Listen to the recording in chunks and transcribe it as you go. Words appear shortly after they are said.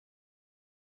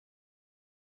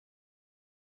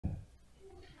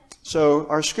So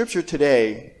our scripture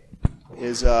today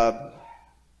is in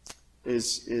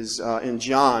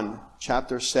John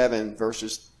chapter 7,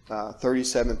 verses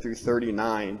 37 through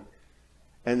 39,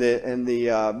 and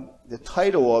the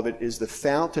title of it is "The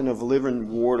Fountain of Living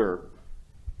Water."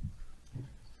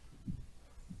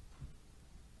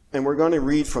 And we're going to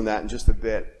read from that in just a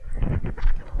bit.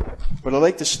 But I'd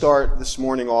like to start this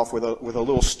morning off with a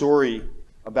little story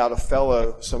about a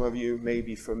fellow some of you may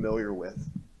be familiar with.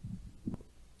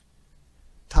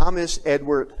 Thomas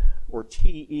Edward, or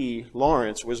T.E.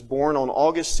 Lawrence, was born on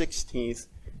August 16th,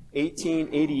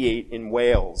 1888 in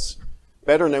Wales,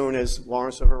 better known as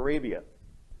Lawrence of Arabia.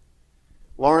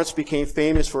 Lawrence became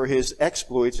famous for his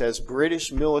exploits as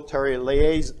British military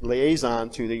liaison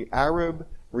to the Arab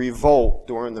revolt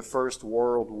during the First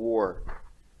World War.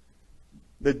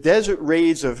 The desert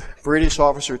raids of British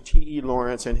officer T.E.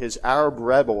 Lawrence and his Arab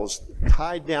rebels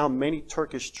tied down many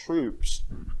Turkish troops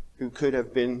who could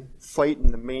have been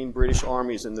fighting the main British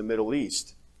armies in the Middle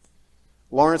East.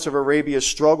 Lawrence of Arabia's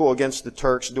struggle against the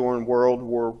Turks during World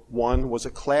War I was a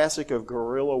classic of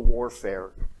guerrilla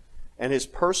warfare, and his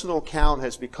personal account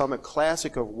has become a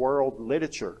classic of world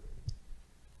literature.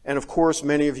 And of course,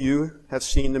 many of you have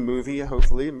seen the movie,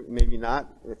 hopefully, maybe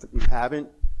not. If you haven't,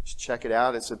 just check it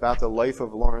out. It's about the life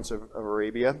of Lawrence of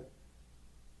Arabia.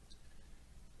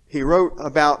 He wrote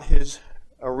about his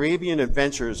Arabian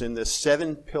adventures in the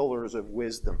 7 Pillars of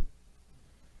Wisdom.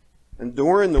 And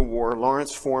during the war,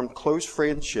 Lawrence formed close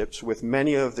friendships with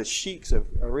many of the sheiks of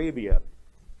Arabia.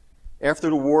 After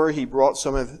the war, he brought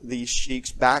some of these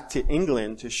sheiks back to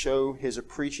England to show his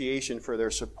appreciation for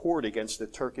their support against the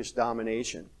Turkish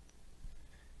domination.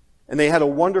 And they had a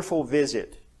wonderful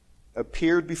visit,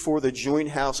 appeared before the joint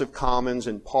House of Commons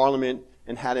and Parliament,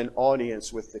 and had an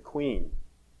audience with the Queen.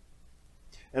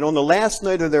 And on the last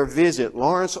night of their visit,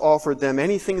 Lawrence offered them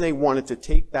anything they wanted to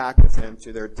take back with them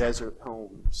to their desert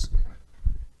homes.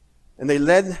 And they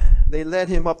led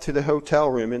him up to the hotel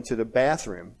room, into the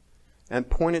bathroom, and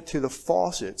pointed to the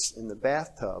faucets in the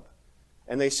bathtub.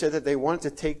 And they said that they wanted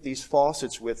to take these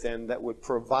faucets with them that would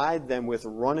provide them with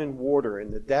running water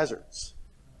in the deserts.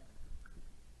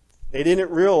 They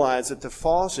didn't realize that the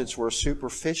faucets were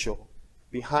superficial.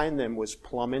 Behind them was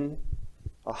plumbing,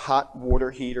 a hot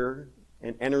water heater,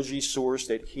 an energy source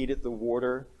that heated the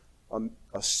water,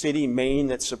 a city main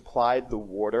that supplied the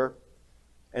water,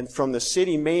 and from the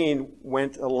city main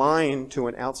went a line to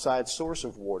an outside source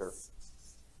of water.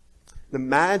 The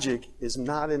magic is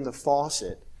not in the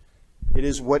faucet. It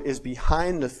is what is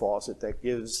behind the faucet that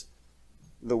gives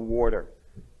the water.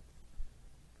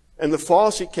 And the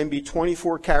faucet can be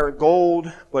 24-karat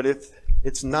gold, but if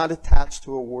it's not attached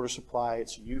to a water supply,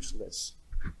 it's useless.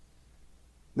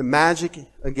 The magic,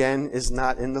 again, is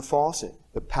not in the faucet.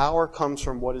 The power comes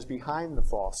from what is behind the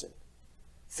faucet.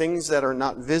 Things that are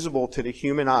not visible to the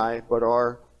human eye, but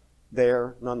are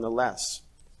there nonetheless.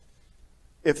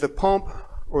 If the pump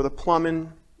or the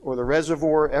plumbing or the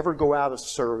reservoir ever go out of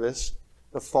service,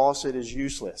 the faucet is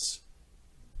useless.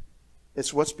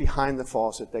 It's what's behind the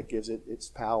faucet that gives it its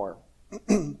power.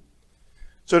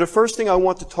 So the first thing I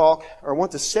want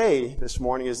to say this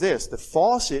morning is this: the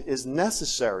faucet is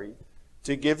necessary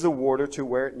to give the water to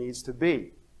where it needs to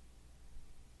be.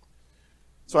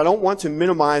 So I don't want to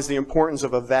minimize the importance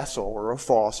of a vessel or a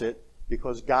faucet,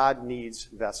 because God needs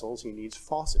vessels, He needs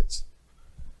faucets.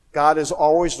 God has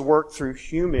always worked through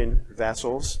human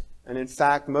vessels, and in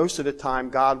fact, most of the time,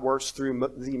 God works through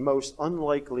the most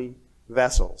unlikely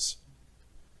vessels.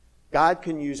 God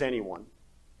can use anyone.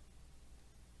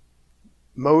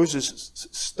 Moses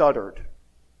stuttered.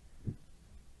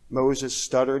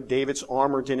 David's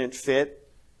armor didn't fit.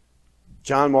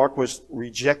 John Mark was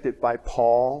rejected by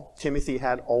Paul. Timothy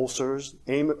had ulcers.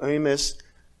 Amos,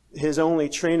 his only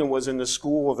training was in the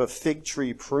school of a fig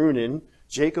tree pruning.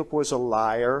 Jacob was a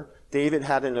liar. David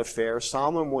had an affair.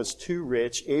 Solomon was too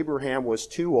rich. Abraham was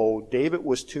too old. David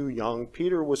was too young.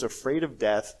 Peter was afraid of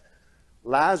death.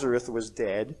 Lazarus was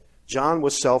dead. John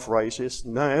was self-righteous.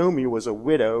 Naomi was a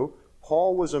widow.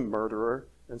 Paul was a murderer,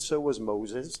 and so was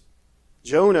Moses.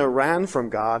 Jonah ran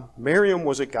from God. Miriam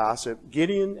was a gossip.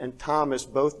 Gideon and Thomas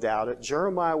both doubted.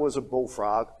 Jeremiah was a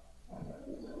bullfrog.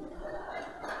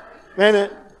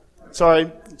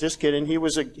 Sorry, just kidding. He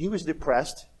was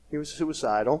depressed. He was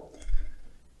suicidal.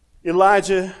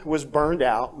 Elijah was burned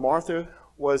out. Martha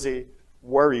was a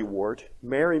worrywart.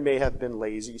 Mary may have been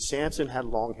lazy. Samson had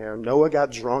long hair. Noah got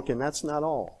drunk, and that's not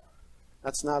all.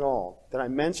 That's not all. Did I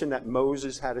mention that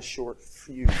Moses had a short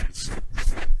fuse?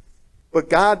 But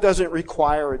God doesn't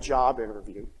require a job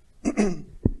interview.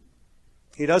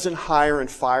 He doesn't hire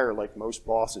and fire like most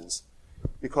bosses,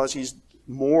 because He's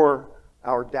more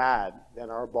our dad than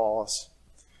our boss.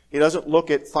 He doesn't look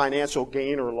at financial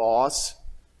gain or loss.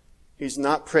 He's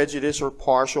not prejudiced or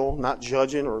partial, not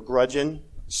judging or grudging,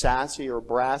 sassy or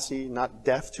brassy, not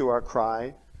deaf to our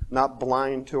cry, not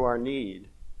blind to our need.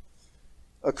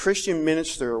 A Christian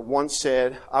minister once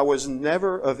said, "I was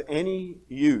never of any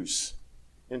use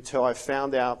until I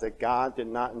found out that God did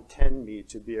not intend me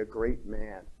to be a great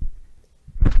man."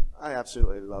 I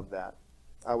absolutely love that.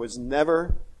 I was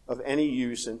never of any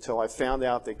use until I found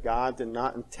out that God did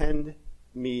not intend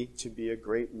me to be a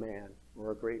great man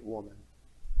or a great woman.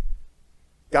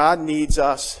 God needs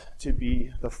us to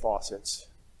be the faucets,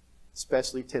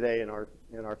 especially today in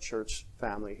our church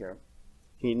family here.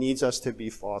 He needs us to be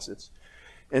faucets.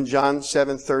 In John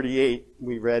 7:38,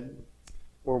 we read,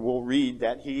 or we'll read,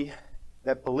 that he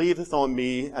that believeth on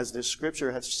me, as the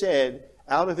scripture hath said,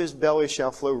 out of his belly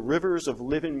shall flow rivers of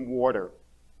living water.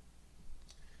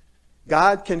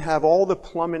 God can have all the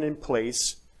plumbing in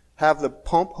place, have the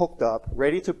pump hooked up,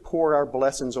 ready to pour out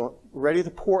blessings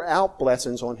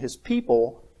on his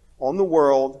people, on the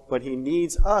world, but he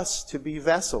needs us to be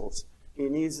vessels. He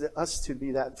needs us to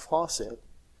be that faucet.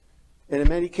 And in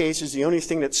many cases, the only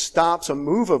thing that stops a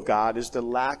move of God is the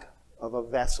lack of a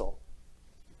vessel.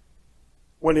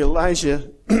 When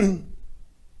Elijah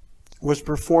was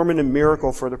performing a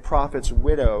miracle for the prophet's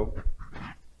widow,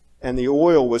 and the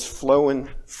oil was flowing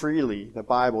freely, the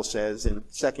Bible says in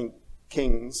 2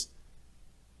 Kings,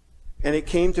 and it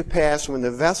came to pass when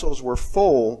the vessels were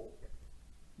full,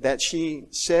 that she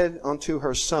said unto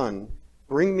her son,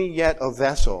 "Bring me yet a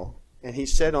vessel." And he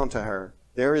said unto her,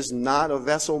 "There is not a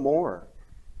vessel more."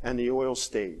 And the oil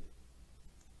stayed.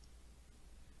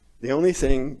 The only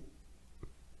thing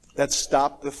that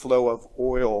stopped the flow of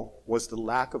oil was the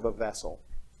lack of a vessel.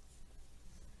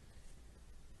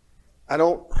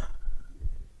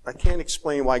 I can't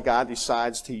explain why God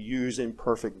decides to use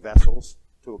imperfect vessels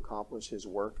to accomplish his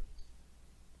work.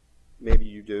 Maybe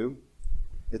you do.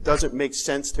 It doesn't make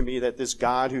sense to me that this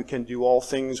God who can do all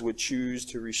things would choose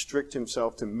to restrict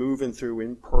himself to moving through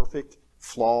imperfect,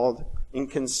 flawed,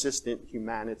 inconsistent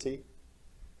humanity.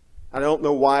 I don't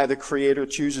know why the Creator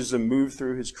chooses to move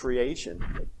through his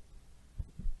creation.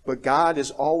 But God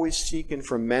is always seeking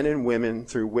for men and women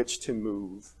through which to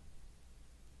move.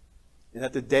 And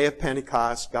at the day of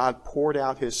Pentecost, God poured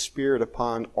out his Spirit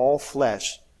upon all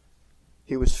flesh.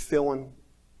 He was filling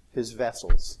his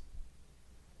vessels.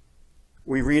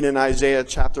 We read in Isaiah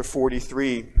chapter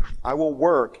 43, "I will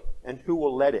work, and who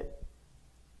will let it?"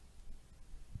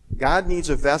 God needs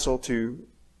a vessel to,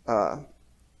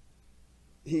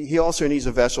 he also needs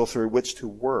a vessel through which to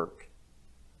work.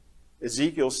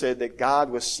 Ezekiel said that God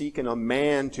was seeking a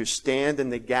man to stand in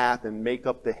the gap and make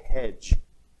up the hedge.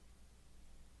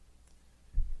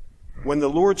 When the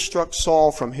Lord struck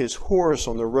Saul from his horse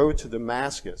on the road to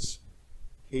Damascus,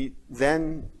 he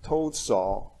then told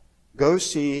Saul, "Go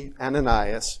see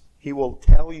Ananias. He will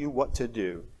tell you what to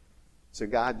do." So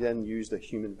God then used a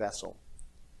human vessel.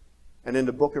 And in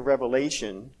the book of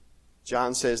Revelation,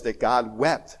 John says that God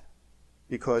wept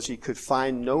because he could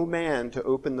find no man to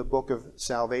open the book of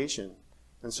salvation.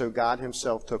 And so God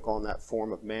himself took on that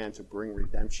form of man to bring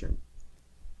redemption.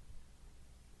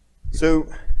 So,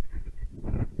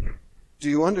 do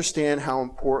you understand how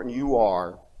important you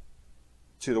are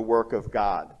to the work of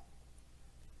God?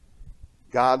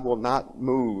 God will not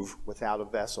move without a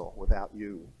vessel, without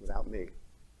you, without me.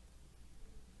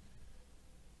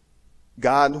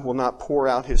 God will not pour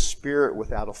out his Spirit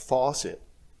without a faucet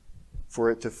for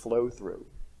it to flow through.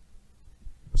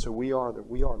 So we are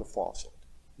the faucet.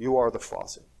 You are the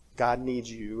faucet. God needs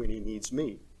you and he needs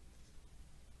me.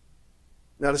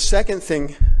 Now the second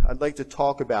thing I'd like to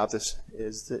talk about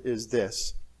is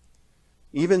this.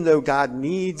 Even though God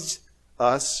needs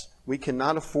us, we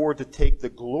cannot afford to take the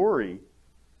glory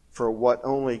for what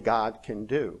only God can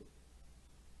do.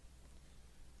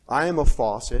 I am a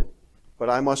faucet, but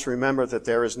I must remember that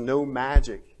there is no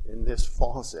magic in this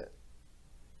faucet.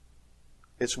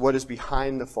 It's what is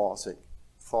behind the faucet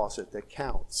that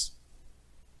counts.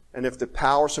 And if the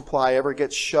power supply ever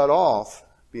gets shut off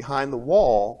behind the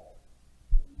wall,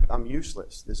 I'm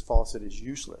useless. This faucet is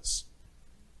useless.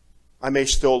 I may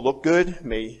still look good,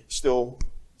 may still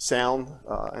sound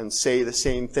and say the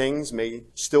same things, may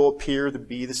still appear to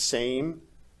be the same,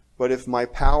 but if my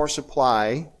power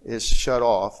supply is shut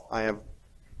off, I am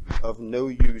of no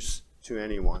use to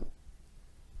anyone.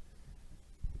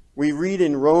 We read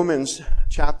in Romans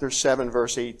chapter 7,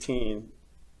 verse 18,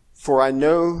 "For I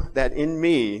know that in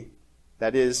me,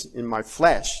 that is, in my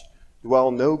flesh,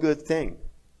 dwell no good thing.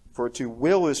 For to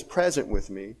will is present with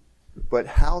me, but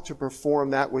how to perform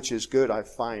that which is good I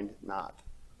find not."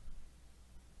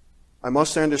 I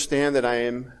must understand that I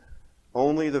am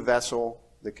only the vessel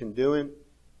the conduit,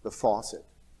 the faucet.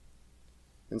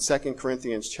 In 2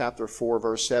 Corinthians chapter 4,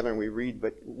 verse 7, we read,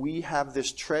 "But we have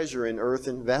this treasure in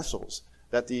earthen vessels,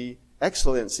 that the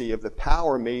excellency of the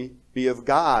power may be of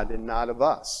God and not of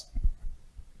us."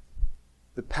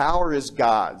 The power is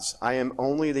God's. I am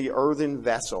only the earthen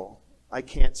vessel. I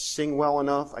can't sing well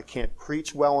enough. I can't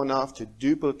preach well enough to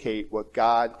duplicate what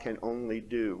God can only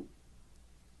do.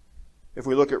 If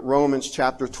we look at Romans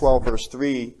chapter 12, verse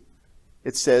 3,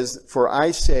 it says, "For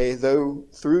I say, though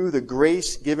through the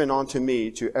grace given unto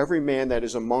me, to every man that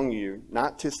is among you,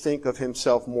 not to think of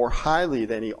himself more highly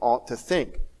than he ought to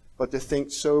think, but to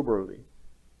think soberly,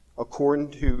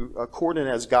 according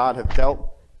as God hath dealt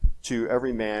to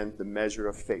every man the measure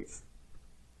of faith."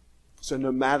 So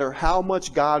no matter how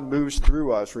much God moves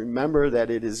through us, remember that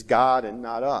it is God and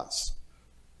not us.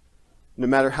 No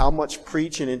matter how much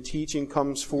preaching and teaching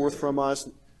comes forth from us,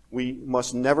 we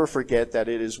must never forget that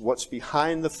it is what's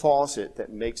behind the faucet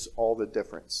that makes all the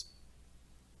difference.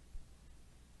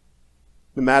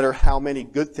 No matter how many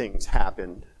good things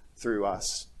happen through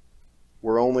us,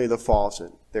 we're only the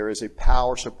faucet. There is a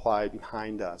power supply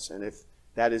behind us, and if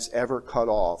that is ever cut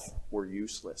off, we're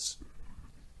useless.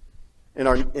 In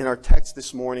our text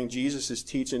this morning, Jesus is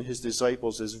teaching his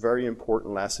disciples this very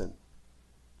important lesson.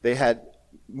 They had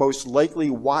most likely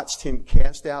watched him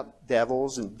cast out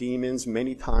devils and demons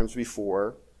many times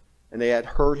before, and they had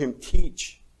heard him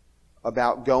teach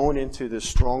about going into the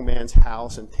strong man's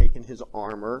house and taking his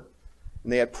armor,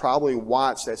 and they had probably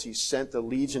watched as he sent the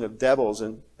legion of devils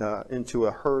into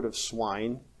a herd of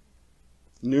swine.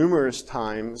 Numerous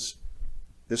times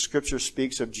the scripture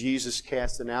speaks of Jesus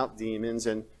casting out demons,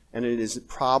 and it is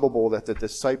probable that the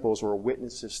disciples were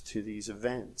witnesses to these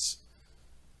events.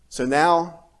 So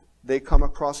now they come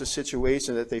across a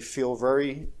situation that they feel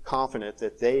very confident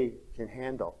that they can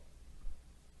handle.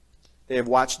 They have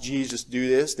watched Jesus do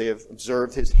this. They have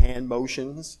observed his hand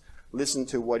motions, listened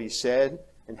to what he said,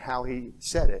 and how he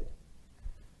said it.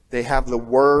 They have the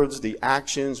words, the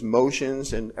actions,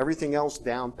 motions, and everything else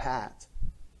down pat.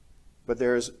 But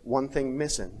there is one thing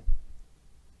missing.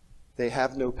 They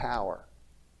have no power.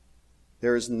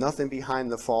 There is nothing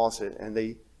behind the faucet, and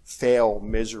they fail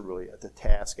miserably at the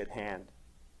task at hand.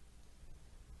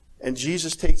 And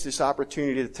Jesus takes this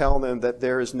opportunity to tell them that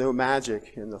there is no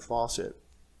magic in the faucet.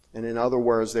 And in other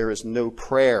words, there is no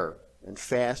prayer and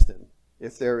fasting.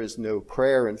 If there is no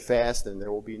prayer and fasting,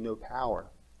 there will be no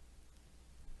power.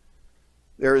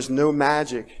 There is no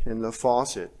magic in the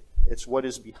faucet. It's what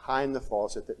is behind the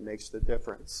faucet that makes the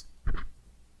difference.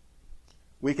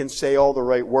 We can say all the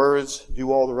right words,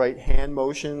 do all the right hand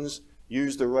motions,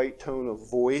 use the right tone of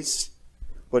voice,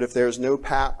 but if there's no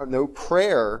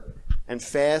prayer and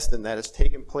fasting that has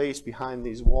taken place behind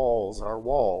these walls, our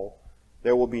wall,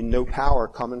 there will be no power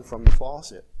coming from the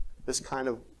faucet. This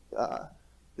kind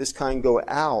go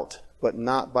out, but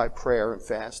not by prayer and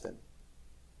fasting.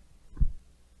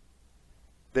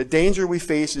 The danger we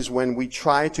face is when we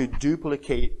try to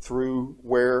duplicate through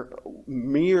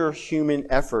mere human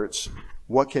efforts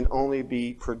what can only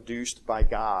be produced by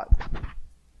God.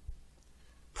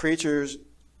 Preachers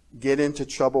get into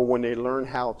trouble when they learn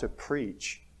how to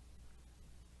preach.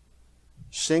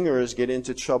 Singers get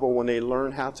into trouble when they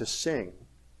learn how to sing.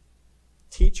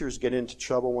 Teachers get into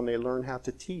trouble when they learn how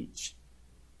to teach.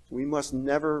 We must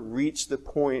never reach the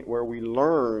point where we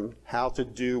learn how to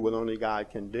do what only God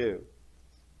can do.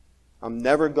 I'm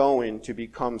never going to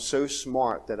become so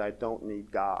smart that I don't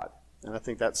need God. And I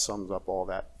think that sums up all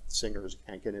that. Singers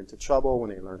can't get into trouble when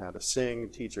they learn how to sing.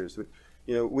 Teachers,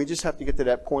 we just have to get to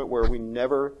that point where we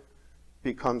never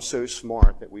become so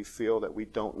smart that we feel that we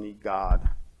don't need God.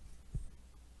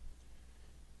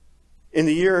 In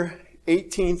the year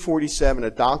 1847,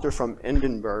 a doctor from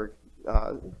Edinburgh,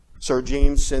 Sir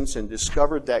James Simpson,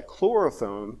 discovered that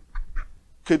chloroform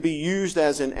could be used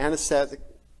as an anesthetic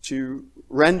to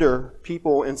render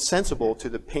people insensible to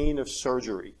the pain of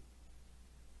surgery.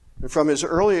 And from his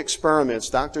early experiments,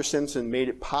 Dr. Simpson made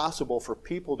it possible for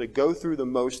people to go through the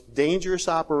most dangerous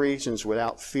operations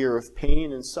without fear of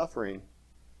pain and suffering.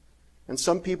 And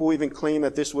some people even claim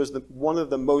that this was one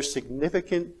of the most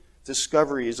significant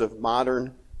discoveries of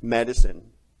modern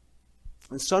medicine.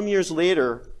 And some years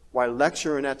later, while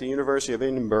lecturing at the University of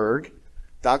Edinburgh,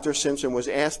 Dr. Simpson was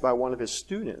asked by one of his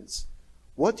students,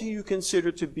 "What do you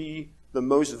consider to be the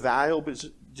most valuable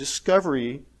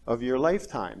discovery of your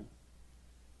lifetime?"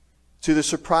 To the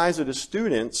surprise of the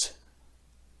students,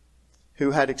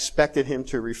 who had expected him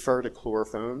to refer to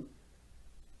chloroform,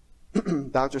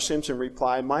 Dr. Simpson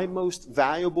replied, "My most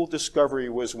valuable discovery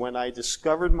was when I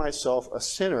discovered myself a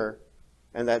sinner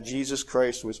and that Jesus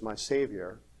Christ was my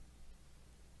Savior."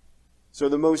 So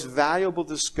the most valuable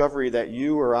discovery that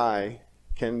you or I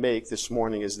can make this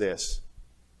morning is this.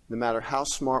 No matter how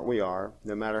smart we are,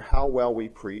 no matter how well we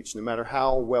preach, no matter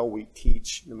how well we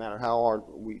teach, no matter how hard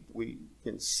we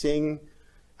can sing,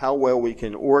 how well we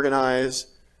can organize,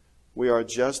 we are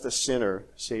just a sinner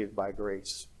saved by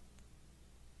grace.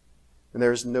 And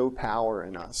there is no power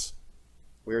in us.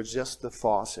 We are just the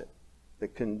faucet, the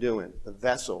conduit, the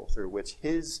vessel through which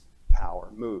his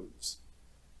power moves.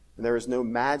 And there is no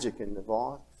magic in the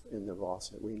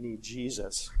faucet. We need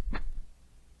Jesus.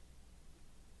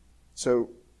 So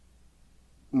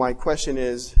my question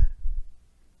is,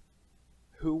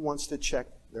 who wants to check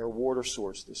their water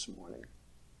source this morning?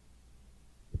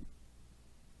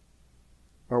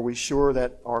 Are we sure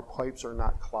that our pipes are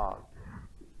not clogged?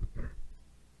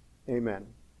 Amen.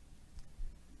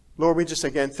 Lord, we just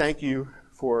again thank you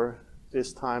for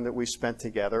this time that we spent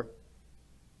together.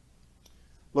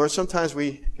 Lord, sometimes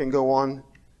we can go on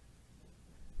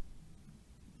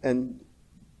and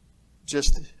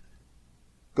just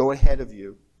go ahead of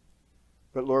you.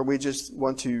 But Lord, we just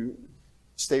want to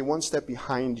stay one step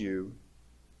behind you,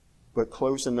 but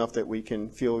close enough that we can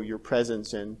feel your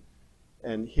presence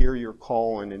and hear your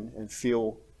call and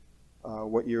feel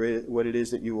what it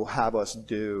is that you will have us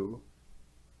do.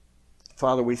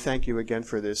 Father, we thank you again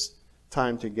for this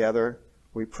time together.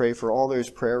 We pray for all those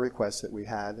prayer requests that we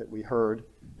had, that we heard,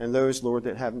 and those, Lord,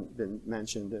 that haven't been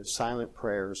mentioned as silent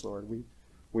prayers, Lord.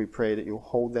 We pray that you'll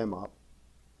hold them up.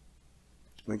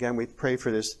 And again, we pray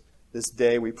for this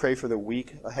day. We pray for the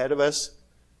week ahead of us.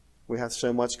 We have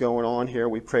so much going on here.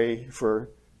 We pray for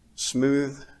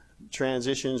smooth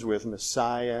transitions with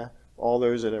Messiah, all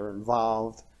those that are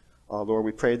involved. Lord,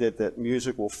 we pray that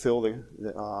music will fill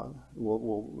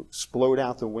will explode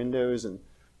out the windows and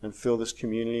fill this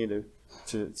community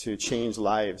to change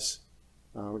lives.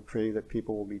 We pray that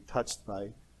people will be touched by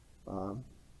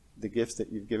the gifts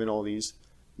that you've given all these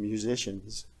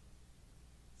musicians.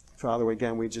 Father,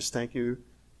 again, we just thank you.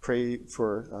 Pray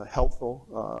for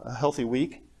a healthy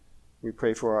week. We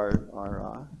pray for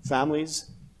our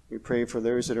families. We pray for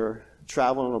those that are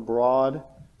traveling abroad.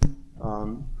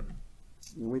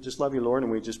 And we just love you, Lord,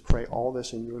 and we just pray all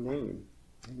this in your name.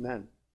 Amen.